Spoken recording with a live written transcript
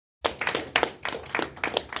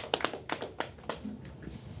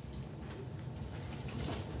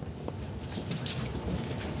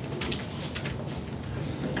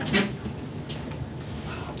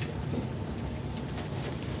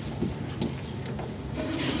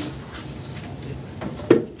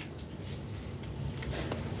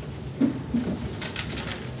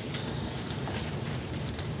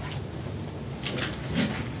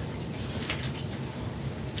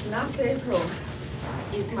April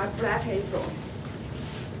is my black April.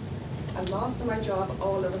 I lost my job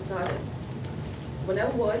all of a sudden when I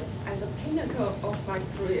was at the pinnacle of my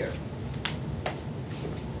career.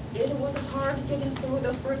 It was hard getting through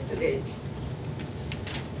the first day.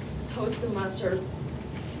 Toastmasters,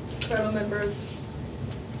 fellow members,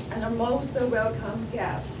 and our most welcome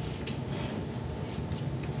guests.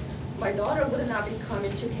 My daughter would not be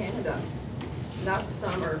coming to Canada last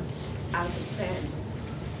summer as planned.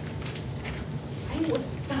 I was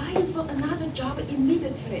dying for another job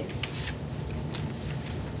immediately.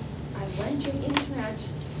 I went to the internet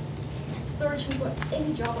searching for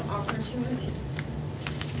any job opportunity.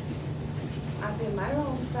 As a matter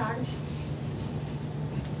of fact,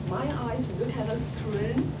 my eyes look at the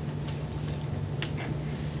screen,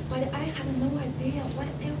 but I had no idea what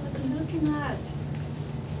I was looking at.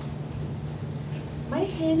 My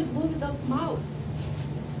hand moved the mouse,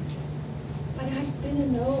 but I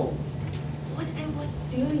didn't know what I was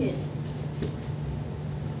doing.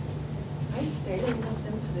 I stayed in the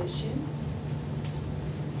same position,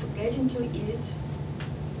 forgetting to eat,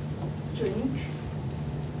 drink,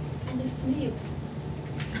 and sleep.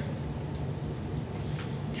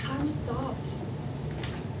 Time stopped.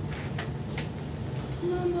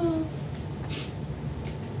 Mama,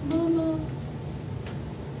 Mama.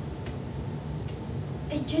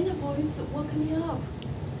 A gentle voice woke me up.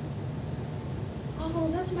 Oh,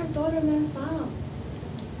 that's my daughter Lan.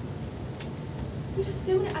 It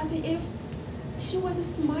seemed as if she was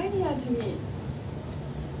smiling at me.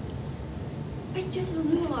 I just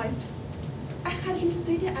realized I had been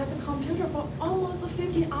sitting at the computer for almost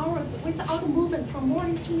 15 hours without moving from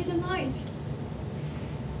morning to midnight.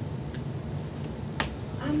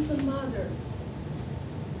 I'm the mother,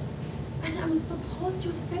 and I'm supposed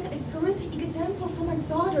to set a great example for my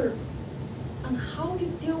daughter on how to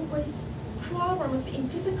deal with problems in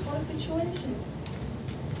difficult situations.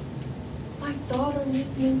 My daughter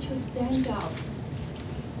needs me to stand up.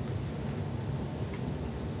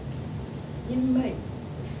 In May,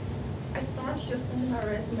 I started to send my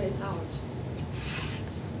resumes out.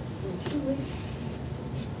 In 2 weeks,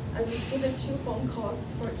 I received 2 phone calls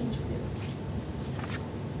for interviews.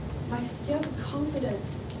 My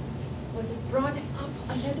self-confidence was brought up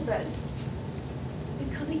a little bit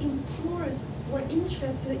because the employers were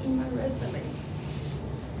interested in my resume.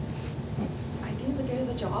 I didn't get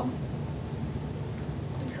the job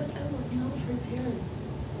because I was not prepared.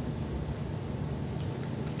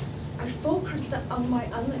 I focused on my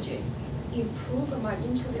energy, improved my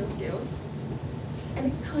interview skills,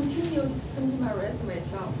 and continued sending my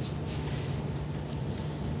resumes out.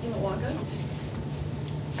 In August,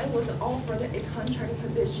 I was offered a contract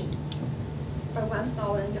position by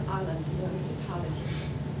 1,000 Islands municipality.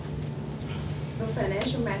 The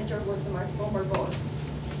financial manager was my former boss,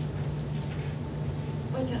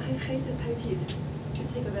 but I hesitated to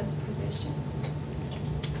take this position.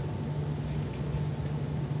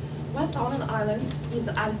 1,000 Islands is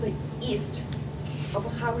at the east of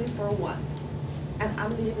Highway 401, and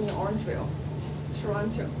I'm living in Orangeville,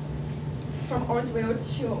 Toronto. From Orangeville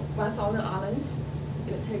to 1,000 Islands,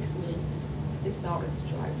 it takes me 6 hours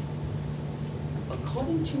drive.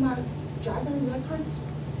 According to my driving records,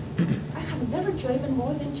 I have never driven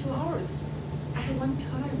more than 2 hours at one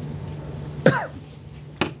time.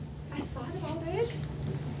 I thought about it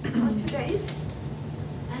for 2 days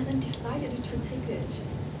and then decided to take it.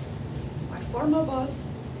 My former boss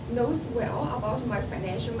knows well about my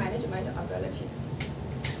financial management ability,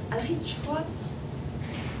 and he trusts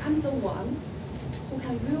I'm the one who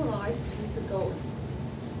can realize his goals.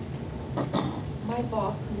 My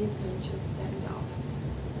boss needs me to stand up.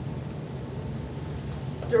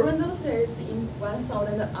 During those days in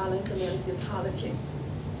 1,000 Islands municipality,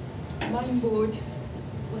 my mood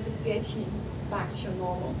was getting back to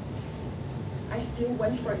normal. I still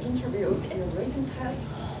went for interviews and written tests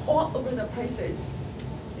all over the places,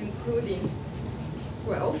 including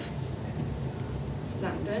Guelph,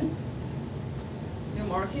 London,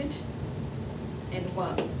 Newmarket, and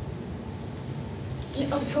Guam.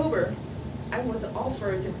 In October, I was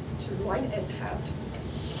offered to write a test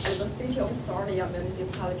at the City of Sarnia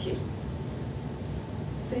municipality.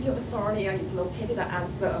 City of Sarnia is located at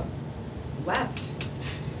the west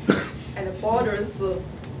and borders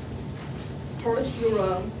Port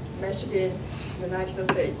Huron, Michigan, United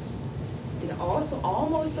States. It also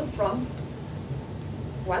almost from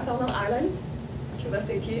 1,000 Islands to the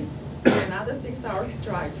city, another 6 hours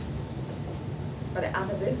drive. But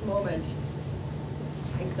at this moment,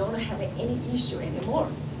 I don't have any issue anymore.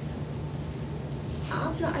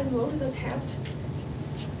 After I wrote the test,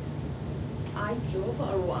 I drove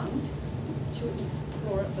around to to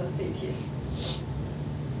explore the city.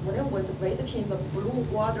 When I was visiting the Blue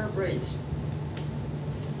Water Bridge,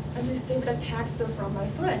 I received a text from my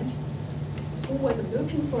friend who was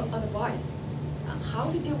looking for advice on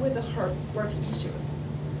how to deal with her work issues.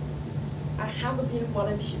 I have been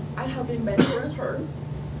mentoring her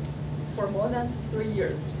for more than 3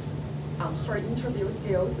 years on her interview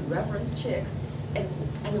skills, reference check,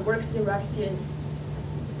 and work direction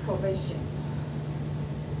provision.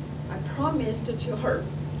 I promised to her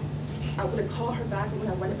I would call her back when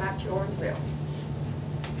I went back to Orangeville.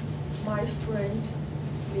 My friend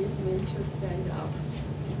needs me to stand up.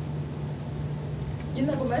 In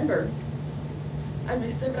November, I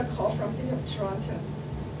received a call from City of Toronto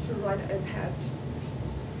to write a test.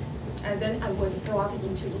 And then I was brought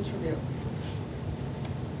into interview.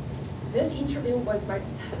 This interview was my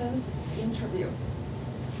 10th interview.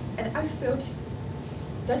 And I felt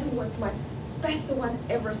that was my best one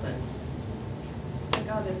ever since I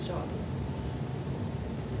got this job.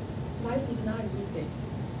 Life is not easy.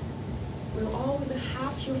 We'll always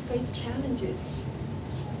have to face challenges,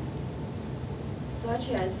 such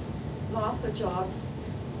as lost jobs,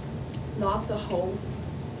 lost homes,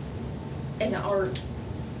 and our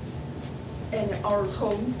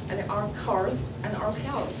home, and our cars, and our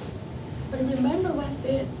health. But remember one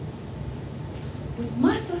thing, we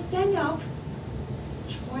must stand up,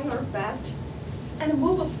 try our best, and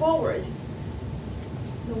move forward,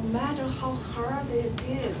 no matter how hard it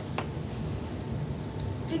is.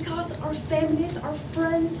 Because our families, our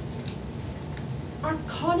friends, our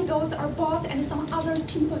colleagues, our boss, and some other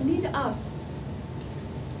people need us.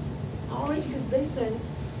 Our existence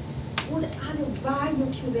would add value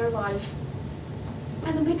to their life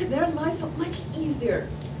and make their life much easier.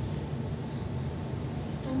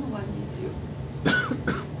 Someone needs you.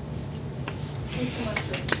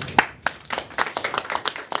 Toastmasters.